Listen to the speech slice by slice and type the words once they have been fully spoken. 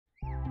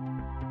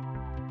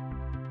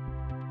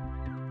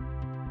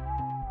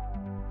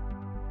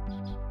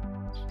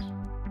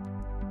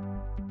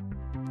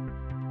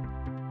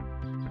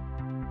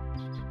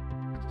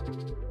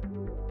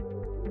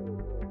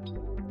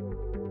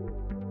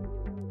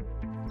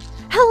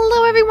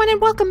everyone,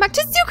 and welcome back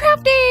to Zoo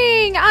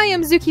Crafting! I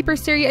am Zookeeper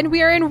Seri, and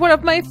we are in one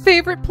of my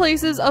favorite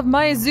places of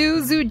my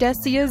zoo,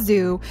 Zoodesia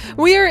Zoo.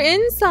 We are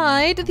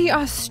inside the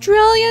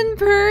Australian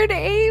bird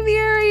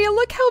aviary.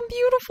 Look how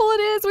beautiful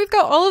it is. We've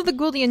got all of the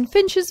Gouldian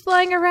finches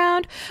flying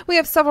around. We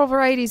have several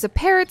varieties of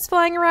parrots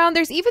flying around.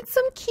 There's even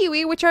some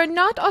kiwi, which are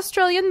not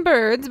Australian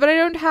birds, but I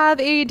don't have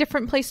a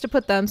different place to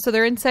put them, so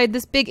they're inside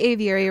this big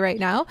aviary right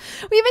now.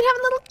 We even have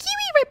a little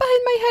kiwi right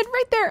behind my head,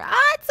 right there.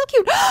 Ah, it's so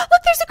cute.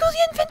 Look, there's a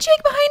Gouldian finch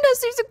egg behind us.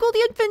 There's a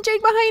Gouldian finch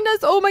egg behind us.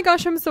 Oh my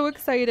gosh, I'm so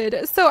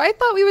excited. So I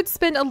thought we would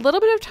spend a little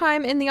bit of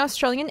time in the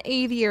Australian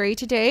aviary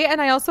today,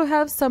 and I also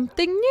have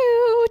something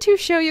new to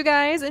show you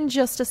guys in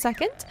just a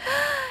second. It's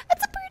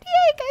a pretty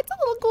egg. It's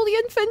a little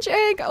Gouldian finch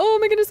egg. Oh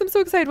my goodness, I'm so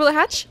excited. Will it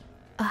hatch?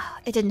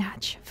 It didn't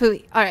hatch.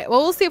 Phooey. Alright,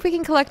 well, we'll see if we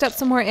can collect up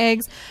some more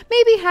eggs.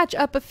 Maybe hatch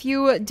up a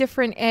few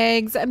different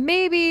eggs.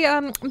 Maybe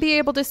be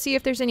able to see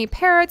if there's any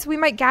parrots. We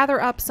might gather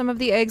up some of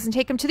the eggs and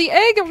take them to the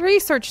Egg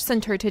Research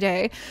Center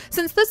today.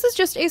 Since this is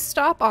just a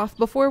stop off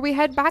before we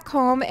head back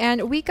home,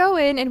 and we go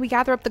in and we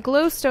gather up the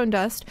glowstone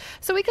dust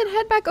so we can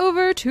head back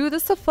over to the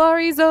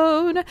safari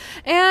zone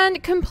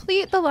and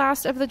complete the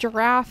last of the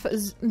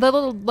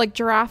little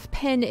giraffe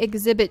pen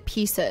exhibit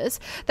pieces.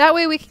 That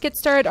way we can get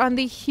started on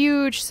the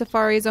huge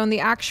safari zone,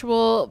 the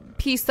actual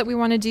piece that we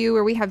want to do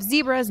where we have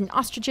zebras and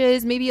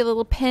ostriches, maybe a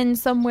little pen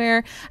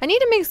somewhere. I need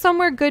to make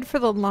somewhere good for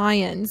the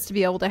lions to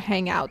be able to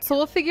hang out. So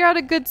we'll figure out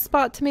a good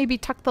spot to maybe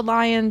tuck the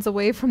lions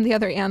away from the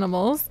other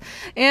animals.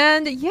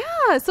 And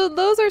yeah, so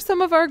those are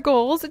some of our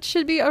goals. It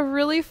should be a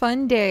really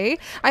fun day.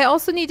 I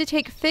also need to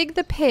take Fig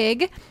the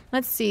pig.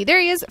 Let's see, there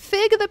he is,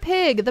 Fig the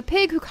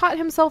pig who caught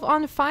himself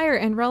on fire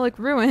in Relic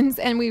Ruins,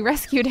 and we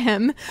rescued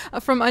him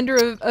from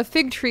under a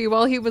fig tree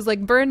while he was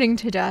like burning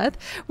to death.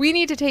 We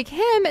need to take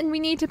him and we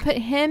need to put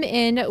him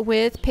in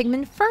with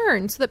Pigman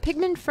Fern so that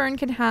Pigman Fern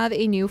can have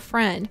a new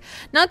friend.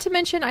 Not to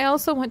mention, I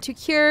also want to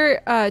cure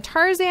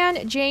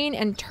Tarzan, Jane,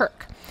 and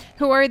Turk,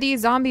 who are the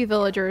zombie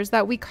villagers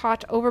that we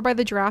caught over by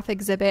the giraffe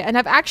exhibit. And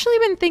I've actually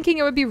been thinking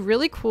it would be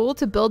really cool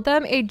to build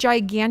them a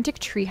gigantic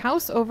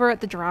treehouse over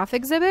at the giraffe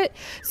exhibit.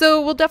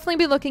 So we'll definitely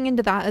be looking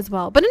into that as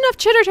well. But enough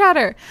chitter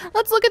chatter.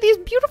 Let's look at these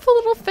beautiful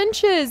little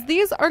finches.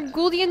 These are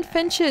Gouldian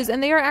finches,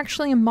 and they are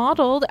actually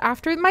modeled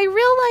after my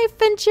real life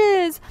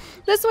finches.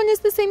 This one is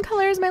the same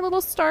color as my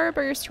little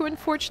starburst, who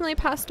unfortunately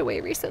passed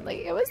away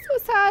recently. It was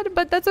so sad,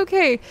 but that's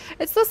okay.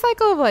 It's the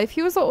cycle of life.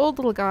 He was an old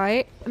little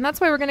guy, and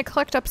that's why we're going to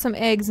collect up some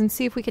eggs and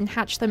see if we can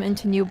hatch them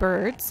into new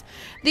birds.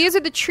 These are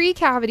the tree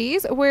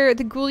cavities where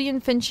the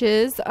Gouldian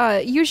finches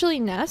usually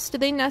nest.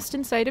 They nest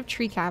inside of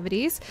tree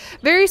cavities.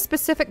 Very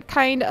specific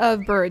kind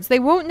of birds. They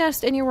won't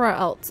nest anywhere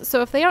else.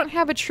 So if they don't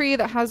have a tree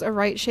that has a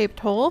right-shaped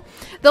hole,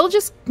 they'll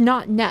just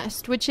not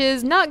nest, which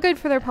is not good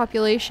for their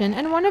population,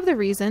 and one of the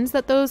reasons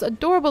that those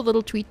adorable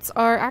little tweets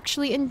are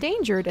actually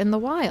endangered in the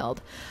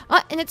wild.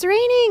 And it's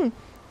raining!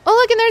 Oh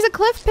look, and there's a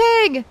cliff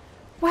pig!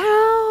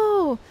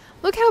 Wow!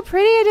 Look how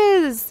pretty it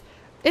is!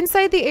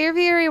 Inside the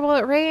aviary while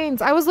it rains.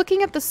 I was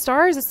looking at the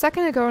stars a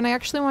second ago, and I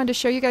actually wanted to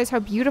show you guys how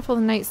beautiful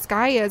the night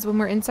sky is when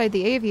we're inside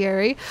the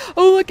aviary.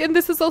 Oh look, and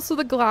this is also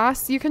the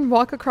glass. You can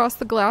walk across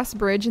the glass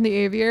bridge in the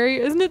aviary.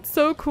 Isn't it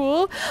so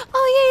cool?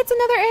 Oh yay,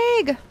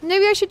 it's another egg!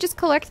 Maybe I should just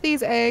collect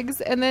these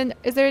eggs, and then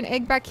is there an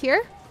egg back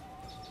here?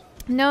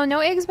 No, no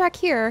eggs back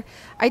here.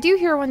 I do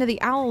hear one of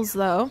the owls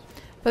though.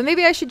 But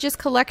maybe I should just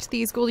collect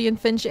these Gouldian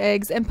finch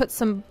eggs and put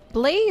some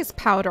blaze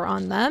powder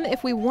on them.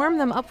 If we warm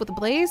them up with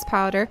blaze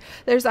powder,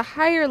 there's a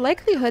higher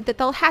likelihood that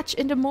they'll hatch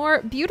into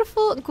more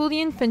beautiful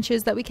Gouldian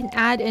finches that we can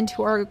add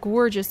into our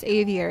gorgeous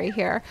aviary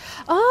here.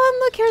 Oh, and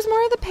look, here's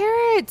more of the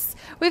parrots.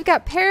 We've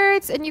got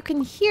parrots, and you can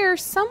hear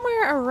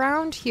somewhere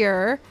around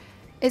here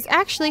is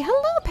actually,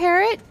 hello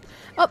parrot.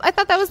 Oh, I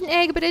thought that was an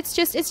egg, but it's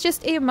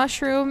just a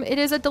mushroom. It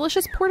is a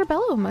delicious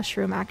portobello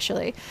mushroom,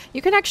 actually.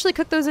 You can actually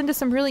cook those into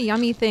some really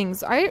yummy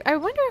things. I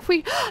wonder if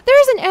we...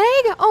 There's an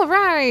egg! All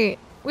right.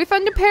 We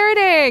found a parrot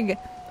egg.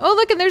 Oh,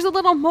 look, and there's a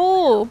little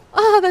mole.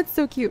 Oh, that's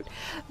so cute.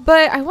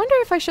 But I wonder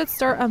if I should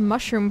start a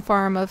mushroom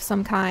farm of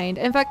some kind.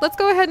 In fact, let's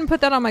go ahead and put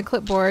that on my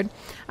clipboard.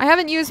 I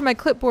haven't used my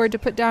clipboard to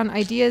put down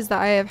ideas that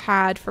I have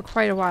had for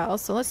quite a while.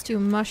 So let's do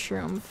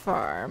mushroom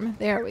farm.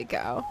 There we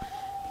go.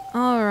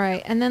 All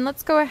right. And then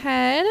let's go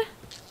ahead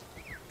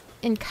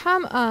and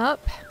come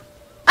up.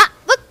 Ah,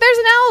 look, there's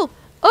an owl.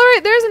 All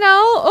right, there's an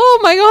owl. Oh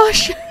my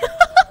gosh.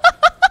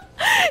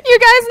 You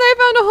guys, and I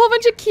found a whole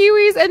bunch of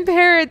kiwis and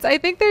parrots. I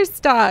think they're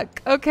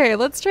stuck. Okay,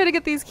 let's try to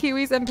get these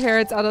kiwis and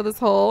parrots out of this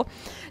hole.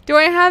 Do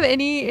I have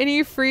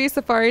any free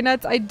safari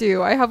nuts? I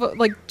do. I have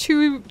like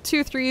three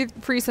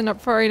free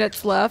safari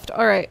nuts left.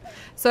 All right.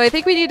 So I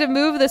think we need to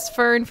move this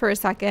fern for a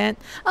second.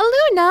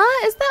 Aluna,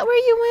 is that where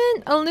you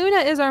went?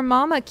 Aluna is our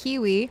mama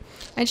kiwi,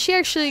 and she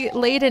actually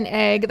laid an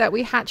egg that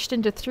we hatched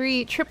into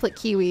 3 triplet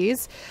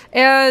kiwis.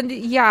 And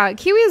yeah,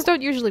 kiwis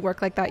don't usually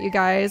work like that, you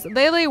guys.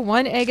 They lay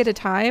 1 egg at a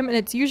time, and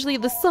it's usually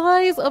the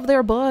size of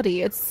their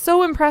body. It's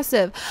so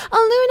impressive.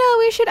 Aluna,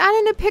 we should add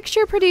in a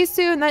picture pretty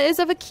soon that is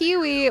of a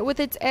kiwi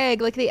with its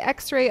egg, like the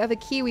x-ray of a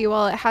kiwi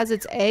while it has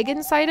its egg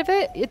inside of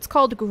it. It's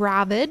called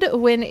gravid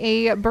when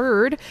a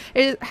bird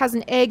has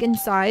an egg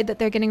inside that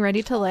they're getting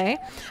ready to lay.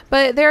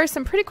 But there are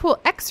some pretty cool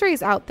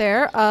x-rays out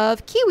there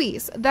of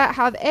kiwis that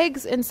have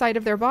eggs inside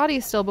of their body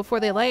still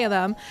before they lay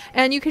them.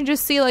 And you can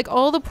just see like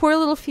all the poor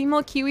little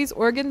female kiwi's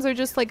organs are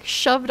just like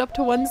shoved up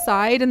to one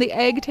side, and the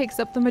egg takes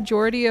up the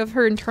majority of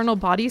her internal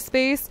body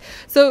space.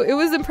 So it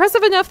was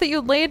impressive enough that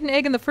you laid an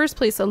egg in the first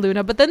place,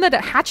 Aluna, but then that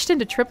it hatched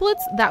into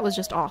triplets, that was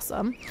just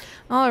awesome.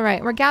 All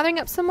right, we're gathering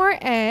up some more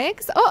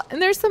eggs. Oh,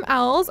 and there's some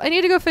owls. I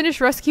need to go finish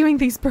rescuing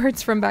these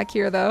birds from back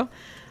here, though.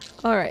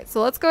 All right,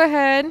 so let's go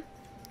ahead.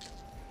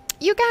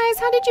 You guys,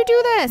 how did you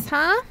do this,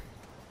 huh?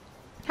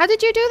 How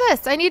did you do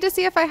this? I need to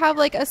see if I have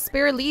like a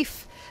spare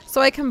leaf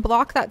so I can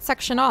block that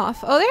section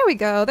off. Oh, there we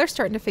go. They're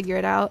starting to figure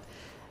it out.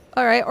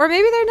 All right, or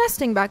maybe they're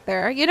nesting back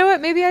there. You know what?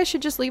 Maybe I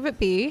should just leave it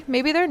be.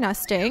 Maybe they're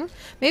nesting.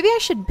 Maybe I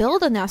should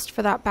build a nest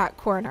for that back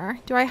corner.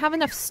 Do I have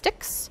enough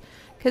sticks?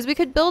 Because we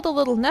could build a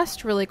little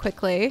nest really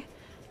quickly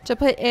to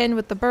put in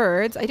with the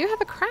birds. I do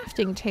have a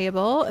crafting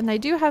table, and I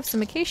do have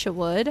some acacia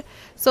wood.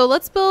 So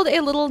let's build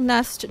a little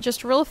nest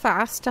just real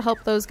fast to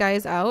help those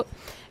guys out.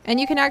 And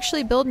you can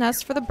actually build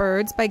nests for the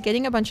birds by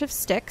getting a bunch of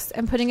sticks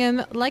and putting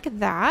them like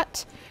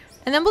that.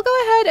 And then we'll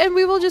go ahead and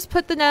we will just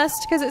put the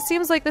nest, because it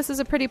seems like this is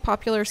a pretty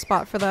popular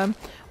spot for them.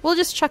 We'll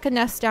just chuck a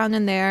nest down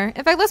in there.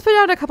 In fact, let's put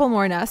down a couple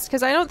more nests,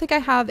 because I don't think I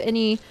have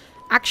any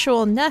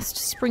actual nest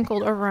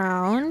sprinkled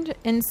around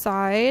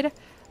inside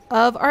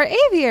of our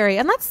aviary.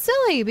 And that's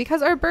silly,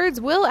 because our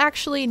birds will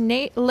actually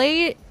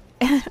lay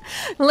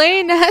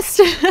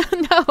nest.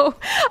 No,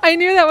 I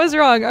knew that was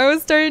wrong. I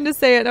was starting to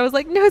say it and I was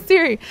like, no,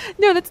 Siri,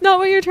 no, that's not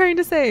what you're trying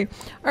to say.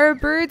 Our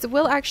birds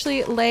will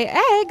actually lay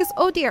eggs.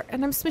 Oh dear,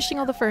 and I'm smishing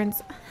all the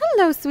ferns.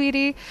 Hello,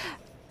 sweetie.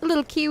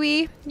 Little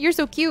kiwi, you're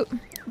so cute.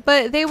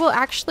 But they will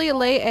actually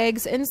lay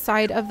eggs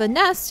inside of the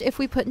nest if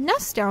we put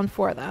nests down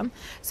for them.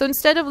 So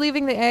instead of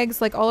leaving the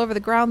eggs like all over the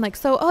ground like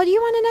so, oh, do you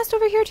want a nest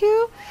over here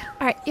too?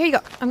 All right, here you go.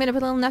 I'm gonna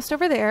put a little nest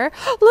over there.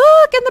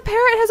 Look, and the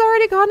parrot has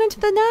already gone into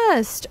the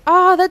nest.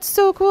 Oh, that's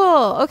so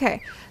cool.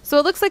 Okay, so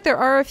it looks like there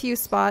are a few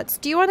spots.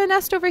 Do you want a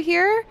nest over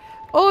here?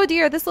 Oh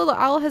dear, this little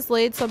owl has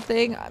laid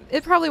something.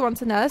 It probably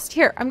wants a nest.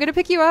 Here, I'm gonna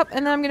pick you up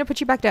and then I'm gonna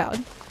put you back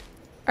down.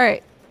 All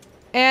right.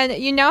 And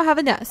you now have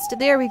a nest.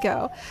 There we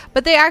go.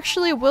 But they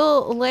actually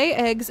will lay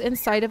eggs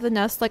inside of the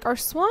nest like our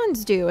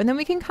swans do. And then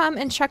we can come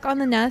and check on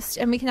the nest,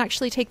 and we can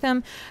actually take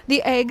the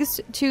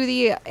eggs to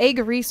the egg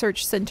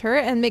research center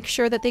and make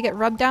sure that they get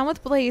rubbed down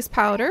with blaze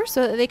powder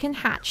so that they can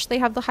hatch. They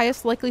have the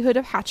highest likelihood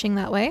of hatching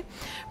that way.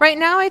 Right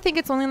now, I think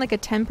it's only like a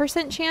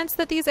 10% chance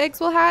that these eggs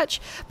will hatch.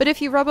 But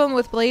if you rub them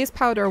with blaze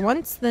powder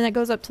once, then it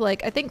goes up to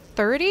like, I think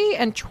 30,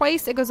 and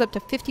twice it goes up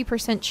to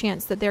 50%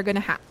 chance that they're going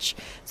to hatch.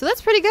 So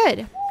that's pretty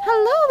good.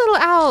 Hello, little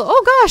owl.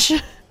 Oh gosh.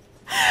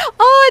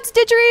 Oh, it's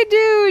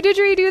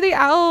Didgeridoo the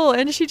owl,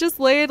 and she just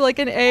laid like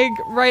an egg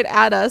right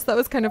at us. That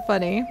was kind of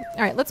funny.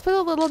 All right, let's put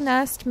a little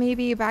nest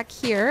maybe back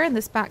here in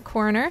this back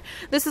corner.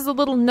 This is a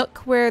little nook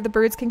where the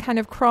birds can kind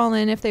of crawl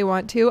in if they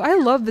want to. I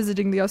love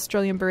visiting the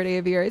Australian bird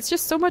aviary. It's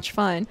just so much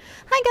fun.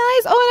 Hi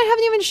guys. Oh, and I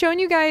haven't even shown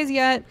you guys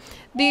yet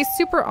the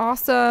super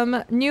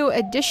awesome new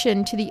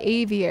addition to the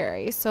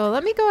aviary. So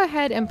let me go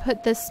ahead and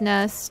put this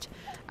nest.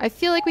 I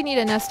feel like we need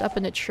a nest up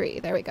in a tree.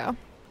 There we go.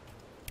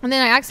 And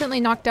then I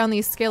accidentally knocked down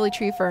these scaly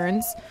tree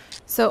ferns.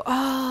 So,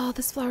 oh,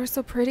 this flower is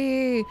so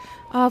pretty.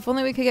 Oh, if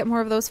only we could get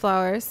more of those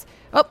flowers.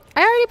 Oh,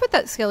 I already put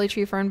that scaly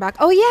tree fern back.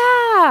 Oh,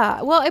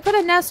 yeah. Well, I put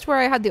a nest where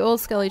I had the old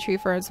scaly tree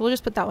fern, so we'll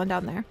just put that one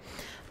down there.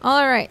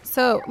 All right,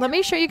 so let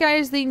me show you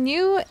guys the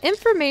new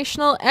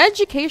informational,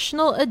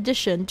 educational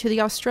addition to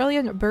the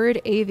Australian bird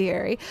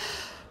aviary.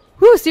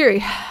 Whew,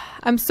 Siri.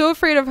 I'm so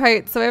afraid of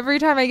heights, so every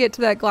time I get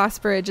to that glass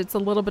bridge, it's a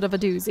little bit of a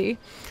doozy.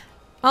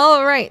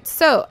 All right,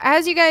 so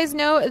as you guys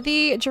know,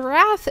 the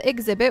giraffe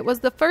exhibit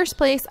was the first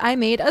place I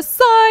made a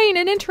sign,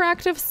 an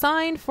interactive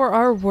sign for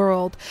our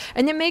world.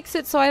 And it makes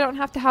it so I don't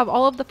have to have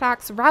all of the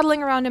facts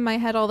rattling around in my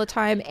head all the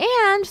time.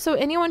 And so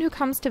anyone who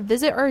comes to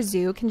visit our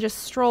zoo can just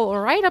stroll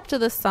right up to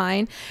the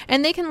sign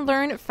and they can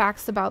learn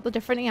facts about the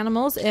different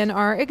animals in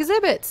our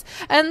exhibits.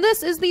 And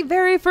this is the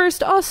very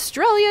first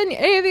Australian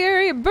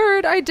aviary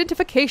bird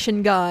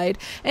identification guide.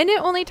 And it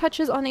only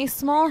touches on a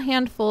small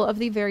handful of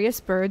the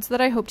various birds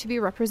that I hope to be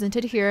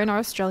represented here in our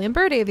Australian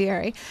bird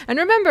aviary. And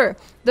remember,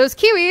 those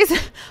kiwis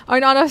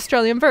are not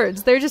Australian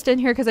birds. They're just in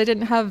here because I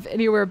didn't have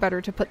anywhere better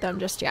to put them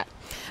just yet.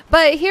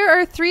 But here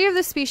are 3 of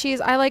the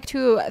species I like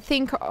to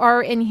think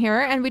are in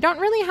here, and we don't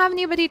really have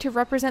anybody to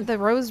represent the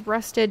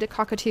rose-breasted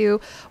cockatoo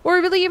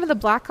or really even the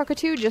black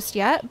cockatoo just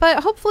yet,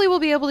 but hopefully we'll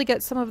be able to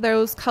get some of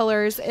those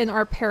colors in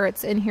our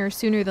parrots in here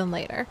sooner than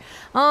later.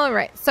 All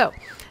right, so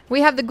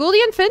we have the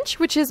Gouldian finch,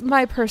 which is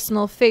my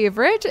personal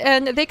favorite,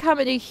 and they come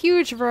in a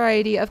huge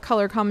variety of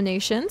color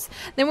combinations.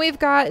 Then we've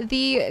got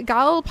the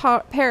gull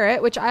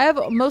parrot, which I have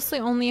mostly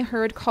only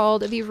heard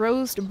called the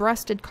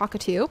rose-breasted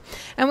cockatoo.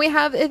 And we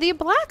have the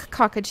black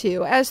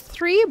cockatoo as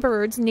 3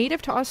 birds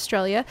native to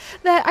Australia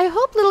that I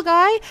hope, little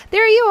guy,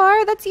 there you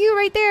are, that's you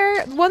right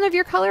there, one of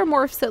your color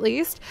morphs at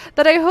least,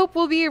 that I hope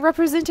will be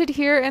represented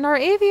here in our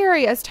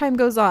aviary as time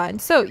goes on.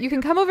 So you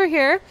can come over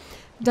here.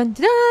 Dun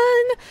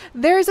dun!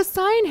 There's a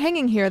sign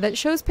hanging here that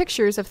shows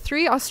pictures of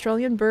 3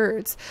 Australian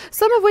birds,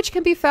 some of which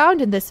can be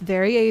found in this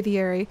very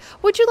aviary.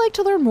 Would you like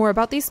to learn more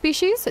about these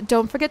species?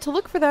 Don't forget to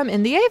look for them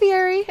in the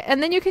aviary,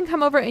 and then you can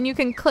come over and you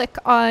can click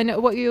on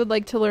what you would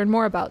like to learn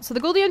more about. So the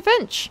Gouldian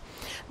finch,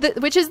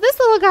 which is this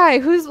little guy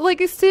who's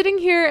like sitting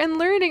here and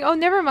learning. Oh,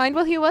 never mind.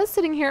 Well, he was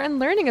sitting here and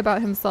learning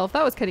about himself.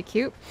 That was kind of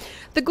cute.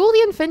 The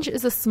Gouldian finch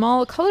is a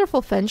small,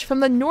 colorful finch from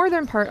the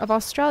northern part of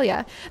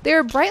Australia. They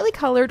are brightly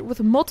colored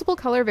with multiple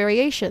color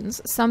variations.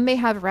 Some may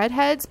have red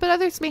heads, but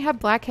others may have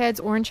black heads,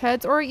 orange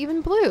heads, or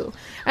even blue.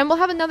 And we'll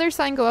have another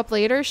sign go up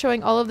later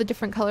showing all of the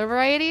different color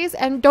varieties.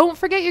 And don't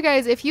forget, you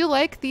guys, if you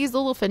like these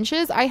little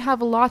finches, I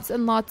have lots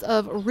and lots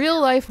of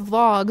real-life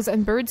vlogs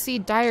and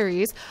birdseed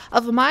diaries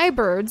of my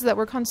birds that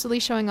we're constantly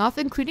showing off,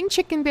 including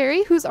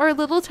Chickenberry, who's our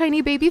little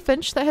tiny baby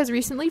finch that has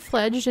recently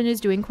fledged and is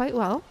doing quite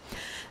well.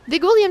 The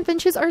Gouldian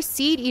finches are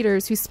seed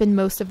eaters who spend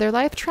most of their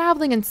life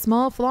traveling in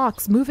small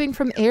flocks, moving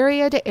from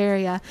area to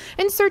area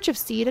in search of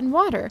seed and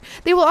water.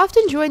 They will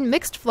often join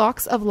mixed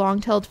flocks of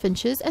long-tailed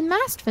finches and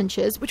masked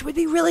finches, which would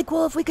be really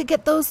cool if we could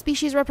get those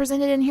species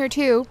represented in here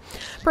too,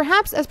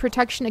 perhaps as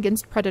protection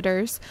against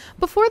predators.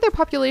 Before their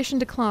population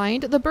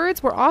declined, the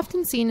birds were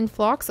often seen in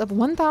flocks of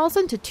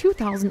 1,000 to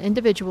 2,000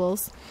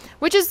 individuals,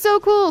 which is so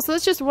cool. So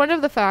that's just one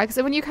of the facts,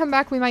 and when you come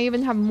back we might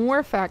even have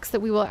more facts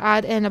that we will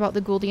add in about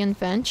the Gouldian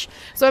finch.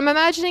 So I'm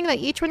imagining that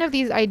each one of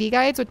these ID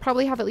guides would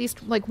probably have at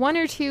least like 1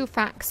 or 2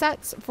 fact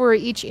sets for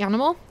each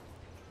animal.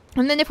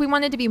 And then if we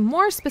wanted to be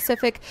more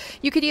specific,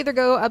 you could either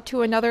go up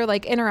to another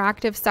like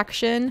interactive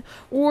section,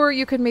 or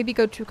you could maybe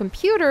go to a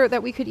computer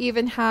that we could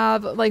even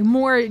have like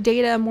more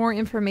data, more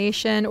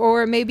information,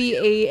 or maybe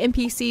a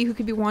NPC who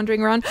could be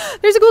wandering around.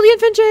 There's a Gouldian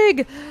finch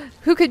egg!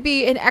 Who could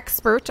be an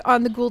expert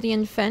on the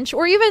Gouldian finch,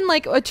 or even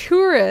like a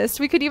tourist.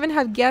 We could even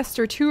have guest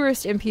or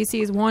tourist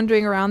NPCs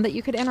wandering around that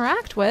you could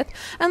interact with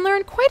and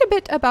learn quite a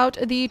bit about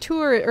the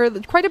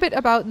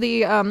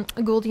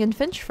Gouldian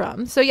finch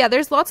from. So yeah,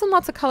 there's lots and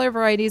lots of color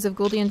varieties of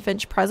Gouldian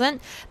finch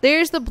present.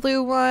 There's the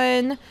blue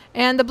one,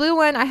 and the blue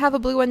one, I have a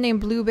blue one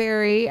named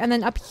Blueberry, and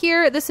then up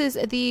here this is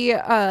the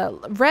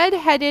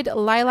red-headed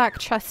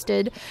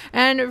lilac-chested,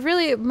 and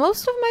really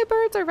most of my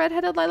birds are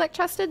red-headed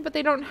lilac-chested, but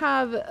they don't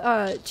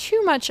have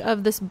too much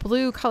of this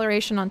blue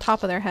coloration on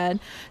top of their head.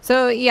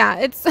 So yeah,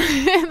 it's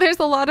there's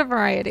a lot of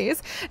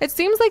varieties. It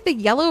seems like the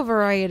yellow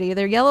variety,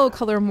 their yellow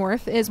color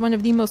morph, is one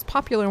of the most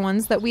popular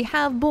ones that we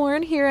have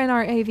born here in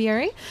our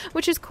aviary,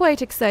 which is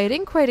quite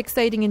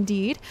exciting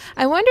indeed.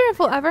 I wonder if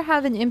we'll ever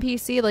have an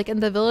NPC like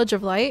in the Village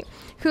of Light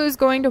who's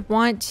going to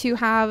want to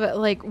have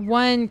like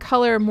one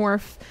color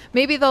morph.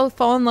 Maybe they'll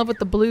fall in love with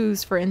the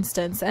blues, for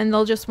instance, and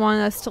they'll just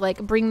want us to like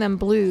bring them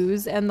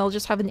blues, and they'll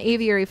just have an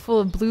aviary full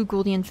of blue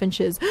Gouldian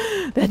finches.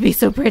 That'd be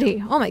so pretty.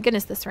 Oh my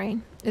goodness, this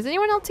rain. Is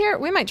anyone else here?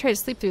 We might try to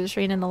sleep through this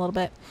rain in a little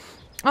bit.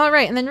 All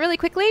right, and then really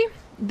quickly,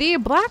 the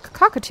black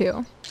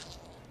cockatoo.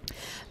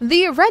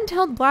 The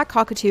red-tailed black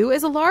cockatoo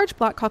is a large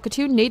black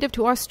cockatoo native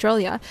to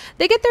Australia.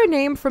 They get their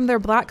name from their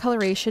black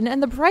coloration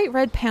and the bright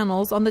red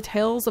panels on the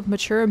tails of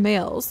mature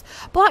males.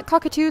 Black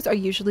cockatoos are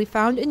usually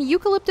found in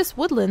eucalyptus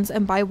woodlands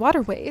and by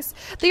waterways.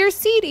 They are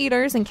seed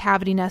eaters and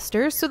cavity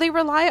nesters, so they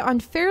rely on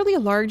fairly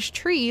large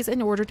trees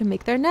in order to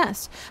make their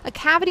nest. A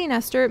cavity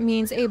nester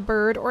means a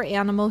bird or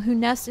animal who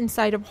nests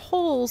inside of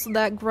holes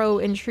that grow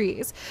in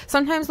trees.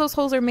 Sometimes those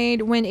holes are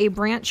made when a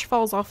branch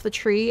falls off the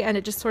tree and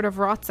it just sort of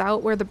rots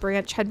out where the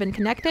branch had been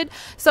connected.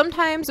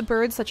 Sometimes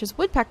birds such as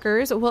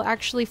woodpeckers will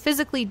actually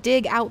physically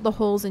dig out the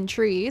holes in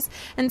trees,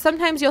 and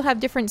sometimes you'll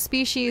have different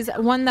species,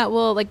 one that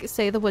will, like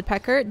say the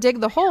woodpecker, dig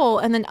the hole,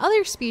 and then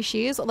other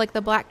species like the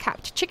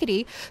black-capped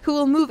chickadee who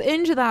will move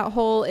into that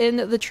hole in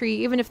the tree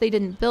even if they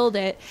didn't build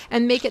it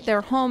and make it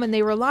their home, and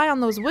they rely on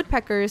those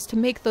woodpeckers to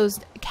make those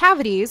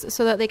cavities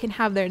so that they can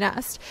have their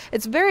nest.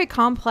 It's very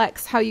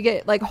complex how you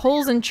get like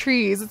holes in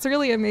trees. It's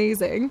really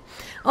amazing.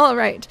 All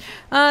right,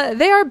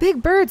 they are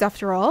big birds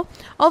after all.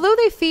 Although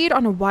they feed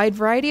on a wide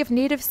variety of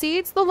native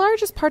seeds, the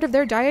largest part of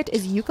their diet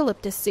is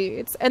eucalyptus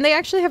seeds, and they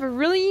actually have a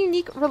really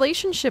unique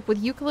relationship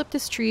with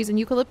eucalyptus trees and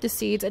eucalyptus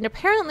seeds, and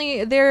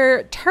apparently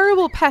they're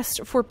terrible pests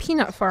for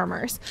peanut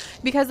farmers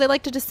because they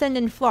like to descend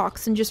in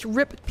flocks and just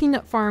rip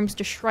peanut farms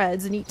to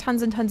shreds and eat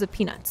tons and tons of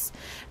peanuts.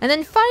 And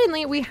then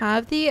finally we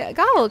have the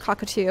gall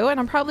cockatoo, and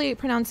I'm probably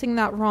pronouncing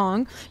that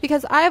wrong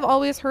because I've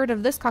always heard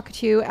of this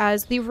cockatoo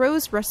as the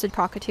rose-breasted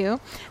cockatoo,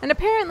 and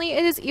apparently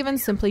it is even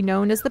simply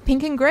known as the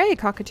pink and gray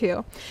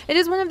cockatoo. It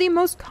is one of the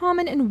most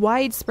common and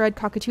widespread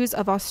cockatoos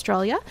of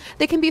Australia.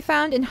 They can be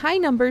found in high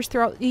numbers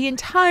throughout the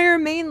entire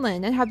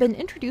mainland and have been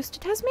introduced to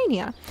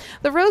Tasmania.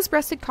 The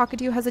rose-breasted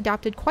cockatoo has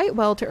adapted quite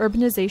well to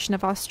urbanization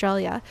of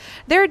Australia.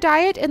 Their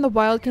diet in the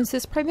wild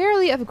consists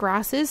primarily of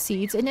grasses,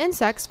 seeds, and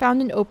insects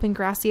found in open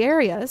grassy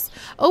areas.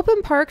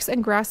 Open parks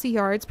and grassy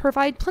yards provide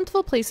provide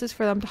plentiful places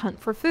for them to hunt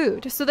for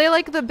food. So they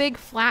like the big,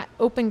 flat,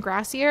 open,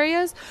 grassy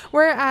areas,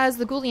 whereas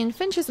the Gouldian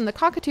finches and the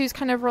cockatoos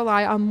kind of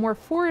rely on more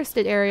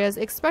forested areas,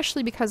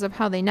 especially because of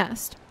how they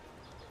nest.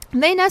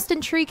 They nest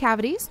in tree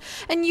cavities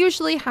and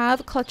usually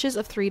have clutches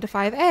of 3 to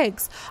 5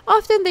 eggs.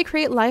 Often they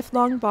create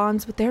lifelong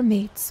bonds with their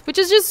mates, which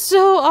is just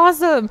so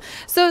awesome.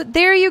 So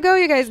there you go,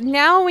 you guys.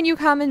 Now when you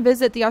come and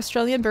visit the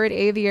Australian Bird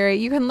Aviary,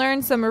 you can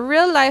learn some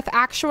real life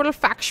actual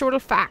factual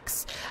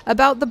facts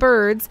about the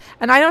birds,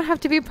 and I don't have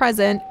to be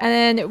present,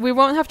 and we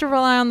won't have to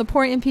rely on the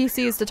poor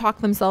NPCs to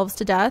talk themselves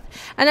to death.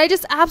 And I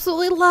just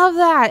absolutely love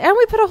that. And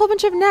we put a whole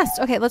bunch of nests.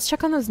 Okay, let's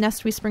check on those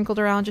nests we sprinkled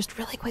around just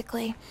really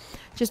quickly.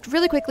 Just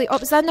really quickly. Oh,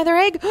 is that another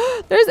egg?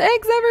 There's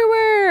eggs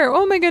everywhere.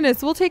 Oh my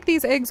goodness. We'll take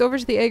these eggs over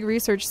to the Egg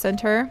Research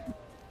Center.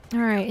 All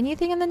right.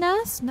 Anything in the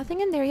nest?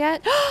 Nothing in there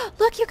yet.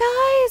 Look, you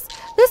guys.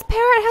 This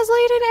parrot has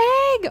laid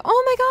an egg.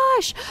 Oh my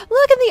gosh.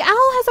 Look, and the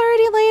owl has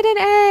already laid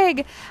an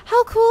egg.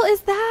 How cool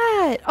is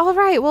that? All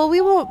right. Well,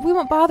 we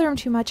won't bother them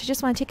too much. I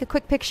just want to take a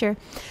quick picture.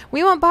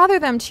 We won't bother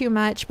them too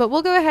much, but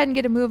we'll go ahead and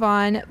get a move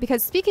on,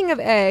 because speaking of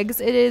eggs,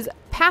 it is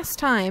past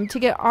time to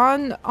get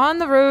on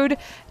the road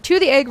to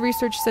the Egg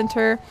Research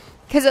Center,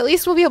 because at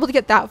least we'll be able to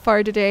get that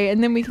far today,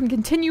 and then we can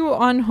continue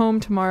on home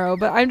tomorrow.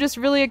 But I'm just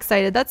really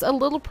excited. That's a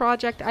little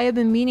project I have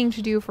been meaning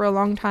to do for a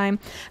long time.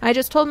 I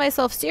just told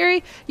myself,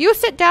 Seri, you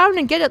sit down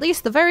and get at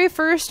least the very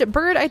first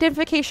bird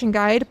identification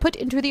guide put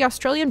into the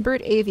Australian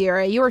Bird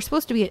Aviary. You are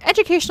supposed to be an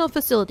educational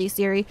facility,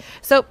 Seri.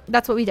 So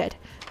that's what we did.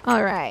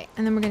 All right,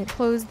 and then we're going to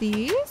close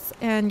these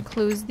and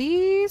close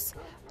these.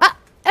 Ah,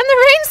 and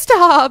the rain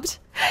stopped.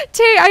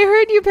 Tay, I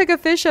heard you pick a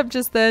fish up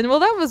just then. Well,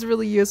 that was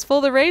really useful.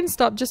 The rain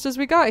stopped just as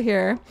we got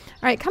here. All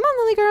right, come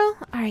on, Lily girl.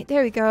 All right,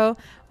 there we go.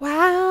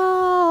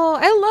 Wow,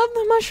 I love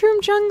the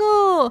mushroom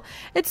jungle.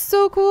 It's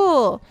so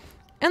cool.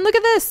 And look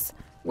at this.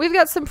 We've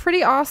got some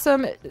pretty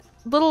awesome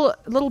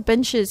little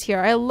benches here.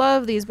 I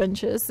love these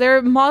benches.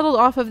 They're modeled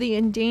off of the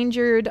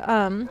endangered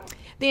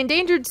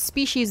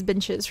species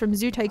benches from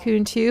Zoo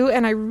Tycoon 2,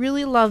 and I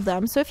really love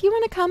them. So if you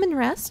want to come and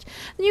rest,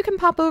 then you can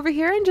pop over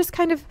here and just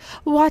kind of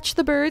watch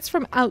the birds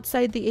from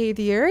outside the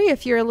aviary.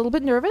 If you're a little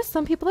bit nervous,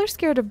 some people are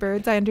scared of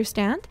birds, I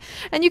understand.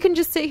 And you can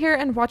just sit here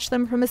and watch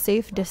them from a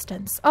safe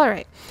distance. All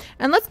right,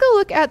 and let's go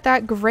look at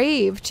that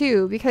grave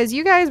too, because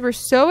you guys were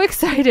so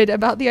excited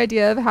about the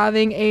idea of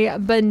having a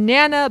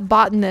banana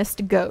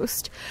botanist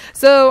ghost.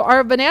 So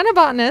our banana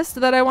botanist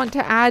that I want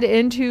to add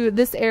into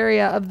this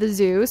area of the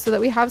zoo, so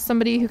that we have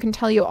somebody who can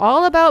tell you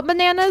all about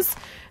bananas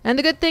and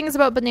the good things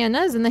about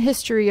bananas and the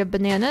history of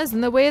bananas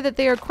and the way that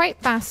they are quite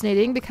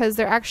fascinating, because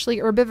they're actually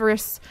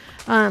herbivorous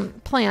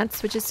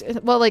plants, which is,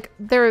 well, like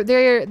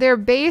their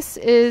base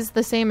is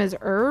the same as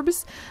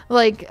herbs,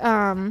 like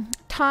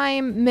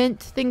thyme, mint,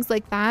 things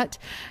like that,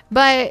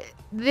 but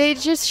they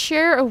just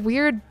share a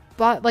weird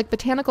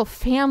botanical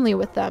family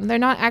with them. They're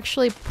not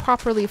actually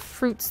properly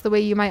fruits the way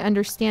you might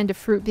understand a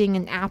fruit being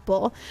an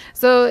apple.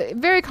 So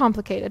very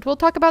complicated. We'll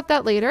talk about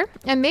that later.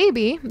 And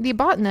maybe the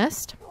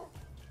botanist,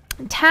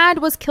 Tad,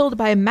 was killed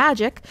by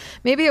magic.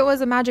 Maybe it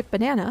was a magic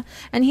banana,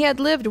 and he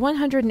had lived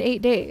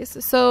 108 days.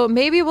 So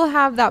maybe we'll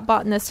have that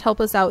botanist help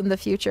us out in the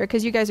future,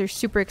 because you guys are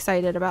super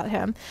excited about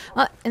him.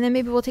 And then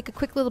maybe we'll take a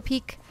quick little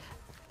peek.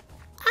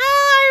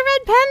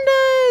 Red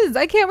pandas!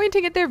 I can't wait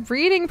to get their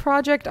breeding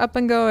project up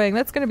and going.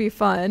 That's going to be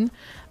fun.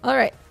 All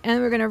right, and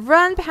we're going to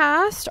run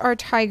past our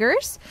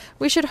tigers.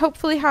 We should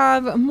hopefully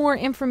have more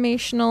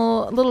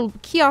informational little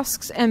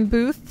kiosks and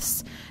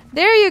booths.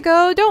 There you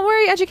go. Don't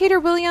worry,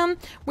 Educator William.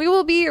 We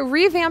will be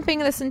revamping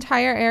this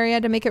entire area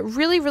to make it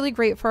really, really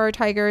great for our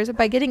tigers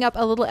by getting up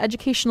a little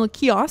educational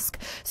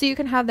kiosk, so you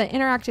can have that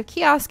interactive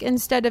kiosk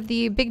instead of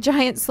the big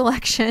giant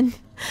selection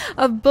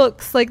of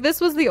books. Like, this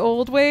was the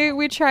old way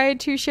we tried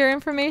to share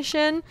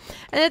information,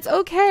 and it's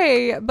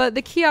okay, but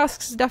the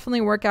kiosks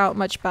definitely work out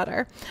much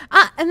better.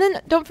 And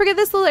then don't forget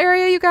this little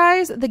area, you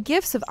guys, the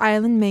gifts of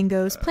island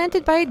mangoes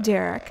planted by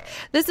Derek.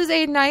 This is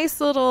a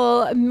nice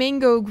little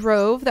mango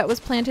grove that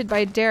was planted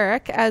by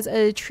Derek as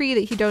a tree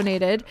that he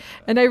donated,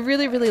 and I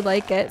really, really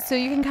like it. So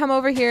you can come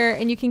over here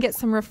and you can get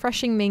some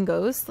refreshing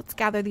mangoes. Let's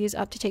gather these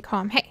up to take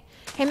home. Hey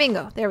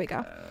mango, there we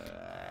go.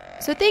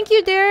 So thank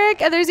you, Derek.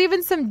 And there's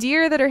even some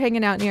deer that are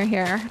hanging out near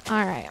here.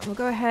 All right, we'll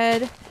go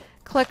ahead,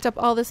 collect up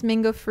all this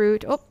mango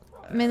fruit. Oh,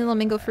 my little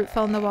mango fruit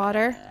fell in the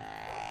water.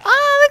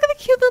 Look at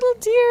the cute little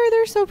deer.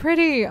 They're so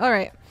pretty. All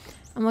right,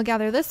 and we'll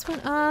gather this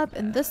one up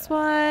and this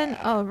one.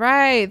 All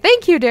right,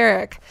 thank you,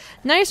 Derek.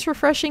 Nice,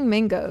 refreshing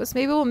mangoes.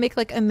 Maybe we'll make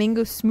like a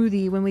mango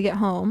smoothie when we get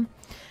home.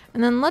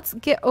 And then let's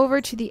get over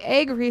to the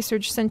Egg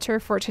Research Center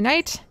for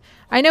tonight.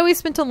 I know we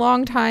spent a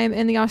long time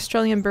in the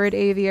Australian Bird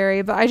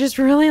Aviary, but I just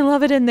really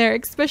love it in there,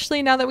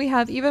 especially now that we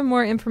have even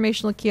more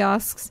informational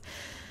kiosks.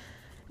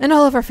 And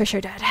all of our fish are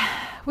dead.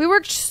 We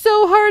worked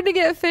so hard to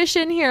get fish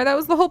in here. That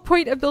was the whole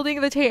point of building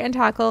the Tate and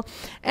Tackle.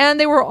 And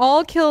they were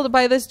all killed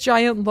by this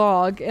giant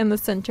log in the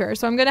center.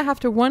 So I'm going to have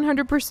to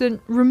 100%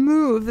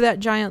 remove that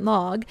giant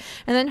log.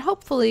 And then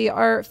hopefully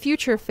our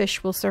future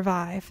fish will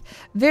survive.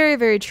 Very,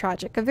 very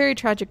tragic. A very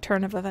tragic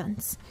turn of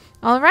events.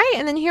 All right,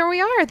 and then here we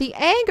are, the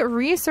Egg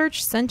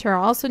Research Center,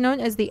 also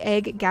known as the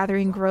Egg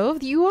Gathering Grove,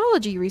 the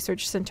Zoology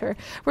Research Center,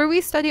 where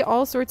we study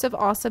all sorts of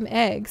awesome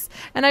eggs.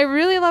 And I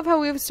really love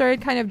how we've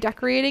started kind of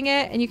decorating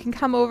it, and you can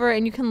come over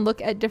and you can look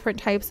at different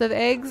types of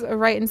eggs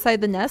right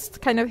inside the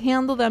nest, kind of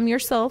handle them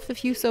yourself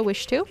if you so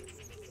wish to.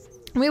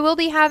 We will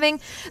be having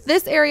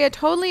this area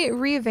totally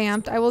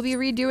revamped. I will be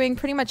redoing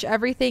pretty much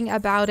everything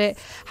about it.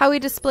 How we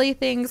display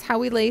things, how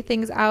we lay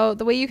things out.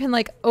 The way you can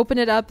like open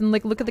it up and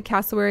like look at the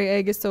cassowary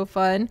egg is so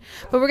fun.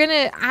 But we're going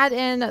to add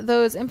in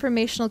those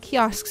informational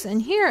kiosks in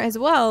here as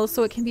well,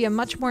 so it can be a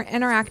much more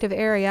interactive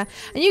area.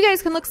 And you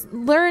guys can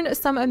learn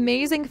some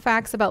amazing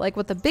facts about like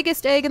what the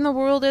biggest egg in the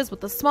world is,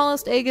 what the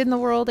smallest egg in the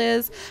world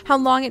is, how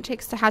long it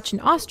takes to hatch an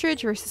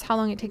ostrich versus how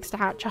long it takes to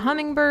hatch a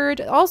hummingbird,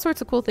 all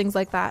sorts of cool things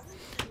like that.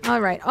 All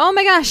right. Oh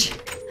my gosh. How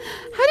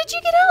did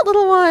you get out,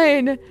 little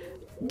one?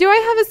 Do I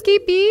have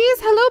escapees?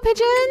 Hello,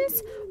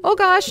 pigeons? Oh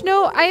gosh,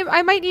 no.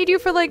 I might need you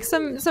for like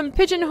some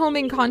pigeon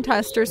homing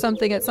contest or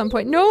something at some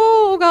point. No,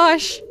 oh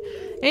gosh.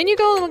 In you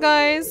go, little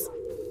guys.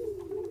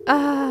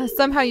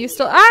 Somehow you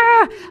still,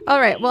 all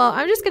right, well,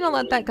 I'm just gonna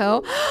let that go.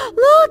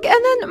 Look,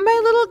 and then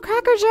my little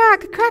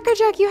Cracker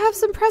Jack, you have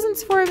some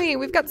presents for me.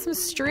 We've got some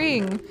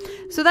string.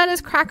 So that is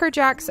Cracker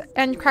Jack's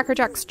and Cracker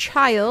Jack's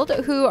child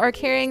who are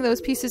carrying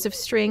those pieces of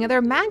string.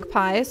 They're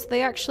magpies.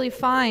 They actually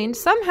find,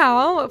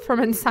 somehow from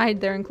inside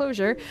their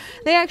enclosure,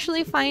 they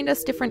actually find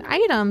us different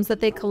items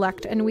that they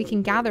collect and we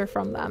can gather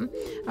from them.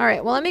 All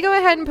right, well, let me go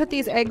ahead and put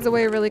these eggs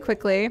away really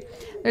quickly.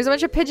 There's a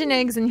bunch of pigeon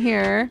eggs in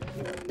here.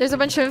 There's a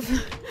bunch of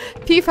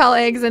peafowl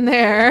eggs in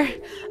there.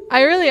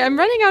 I'm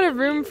running out of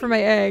room for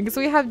my eggs.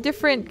 We have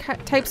different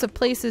types of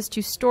places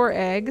to store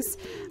eggs.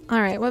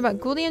 All right, what about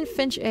Gouldian and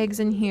finch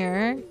eggs in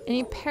here?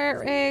 Any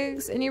parrot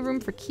eggs? Any room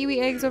for kiwi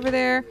eggs over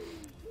there?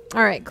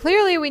 All right,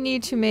 clearly we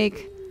need to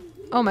make,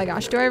 oh my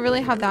gosh, do I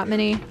really have that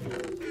many?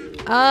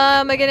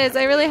 Oh my goodness,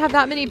 I really have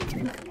that many,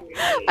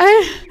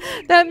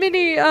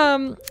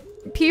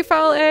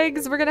 peafowl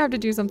eggs. We're gonna have to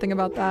do something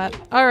about that.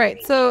 All right,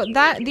 so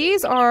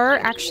these are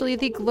actually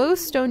the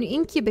glowstone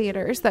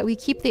incubators that we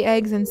keep the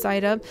eggs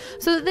inside of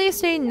so that they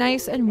stay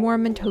nice and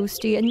warm and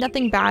toasty and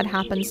nothing bad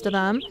happens to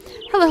them.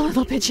 Hello,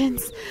 little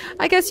pigeons.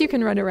 I guess you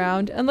can run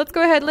around. And let's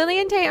go ahead, Lily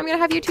and Tay, I'm gonna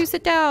have you two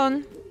sit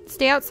down.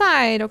 Stay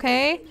outside,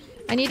 okay?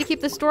 I need to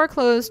keep this door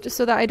closed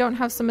so that I don't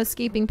have some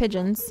escaping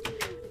pigeons.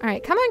 All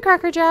right, come on,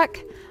 Cracker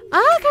Jack.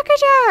 Cracker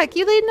Jack,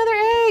 you laid another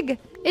egg.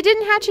 It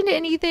didn't hatch into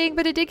anything,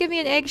 but it did give me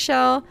an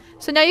eggshell.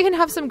 So now you can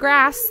have some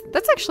grass.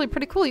 That's actually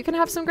pretty cool. You can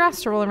have some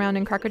grass to roll around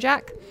in, Cracker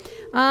Jack.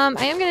 I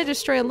am going to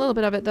destroy a little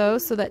bit of it though,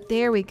 so that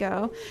there we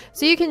go.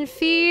 So you can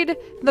feed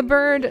the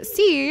bird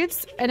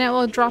seeds and it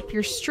will drop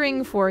your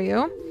string for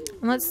you.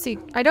 And let's see.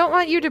 I don't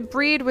want you to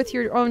breed with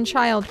your own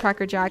child,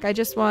 Cracker Jack. I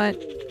just want,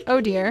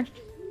 oh dear.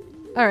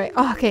 All right.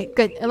 Oh, okay,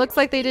 good. It looks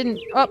like they didn't,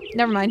 oh,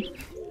 never mind.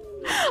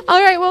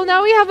 All right, well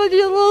now we have a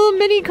little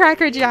mini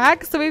Cracker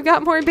Jack, so we've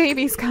got more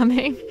babies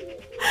coming.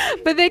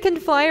 But they can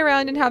fly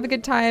around and have a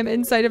good time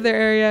inside of their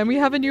area. And we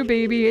have a new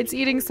baby. It's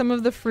eating some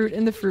of the fruit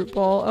in the fruit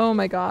bowl. Oh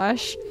my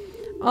gosh.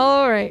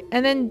 All right.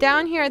 And then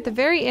down here at the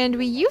very end,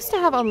 we used to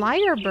have a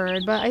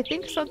lyrebird, but I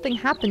think something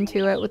happened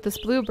to it with this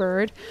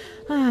bluebird.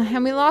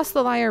 And we lost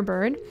the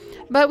lyrebird.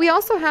 But we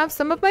also have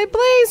some of my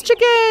blaze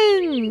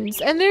chickens!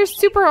 And they're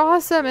super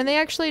awesome, and they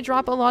actually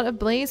drop a lot of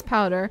blaze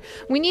powder.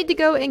 We need to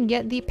go and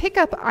get the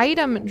pickup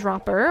item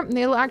dropper.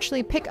 They'll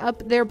actually pick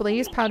up their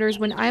blaze powders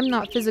when I'm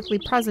not physically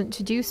present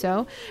to do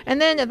so.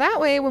 And then that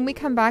way, when we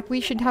come back, we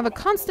should have a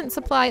constant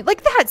supply,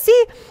 like that,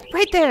 see?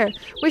 Right there!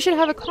 We should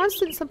have a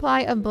constant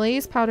supply of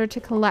blaze powder to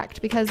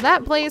collect, because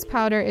that blaze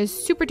powder is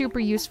super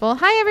duper useful.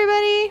 Hi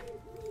everybody!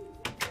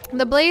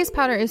 The blaze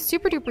powder is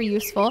super duper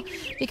useful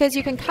because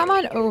you can come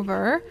on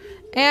over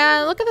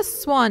and look at the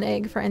swan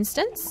egg, for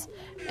instance.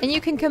 And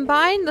you can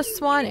combine the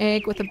swan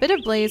egg with a bit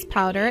of blaze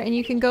powder and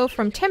you can go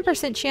from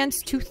 10%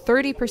 chance to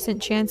 30%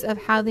 chance of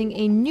having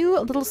a new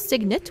little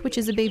cygnet, which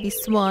is a baby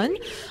swan,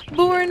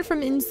 born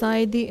from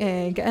inside the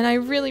egg. And I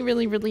really,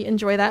 really, really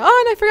enjoy that.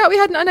 Oh, and I forgot we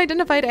had an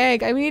unidentified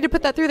egg. We need to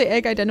put that through the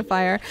egg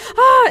identifier.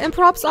 And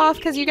props off,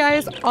 because you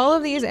guys, all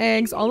of these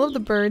eggs, all of the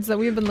birds that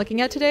we've been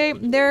looking at today,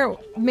 they're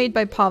made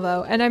by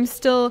Pavo. And I'm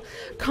still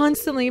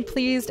constantly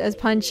pleased as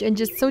Punch and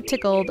just so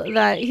tickled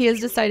that he has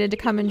decided to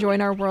come and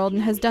join our world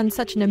and has done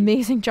such an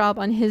amazing job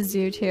on his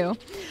zoo too.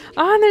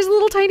 And there's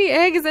little tiny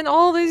eggs in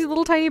all these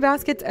little tiny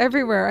baskets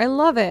everywhere. I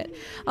love it.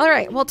 All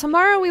right, well,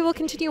 tomorrow we will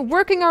continue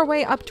working our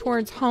way up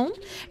towards home,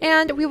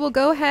 and we will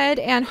go ahead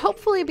and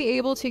hopefully be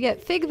able to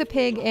get Fig the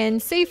pig in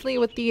safely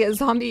with the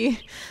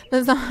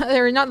with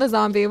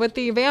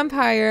the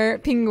vampire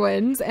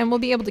penguins, and we'll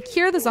be able to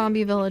cure the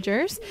zombie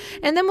villagers,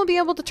 and then we'll be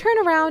able to turn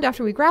around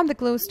after we grab the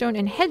glowstone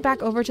and head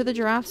back over to the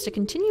giraffes to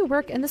continue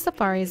work in the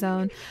safari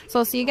zone. So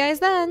I'll see you guys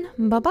then.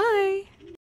 Bye-bye.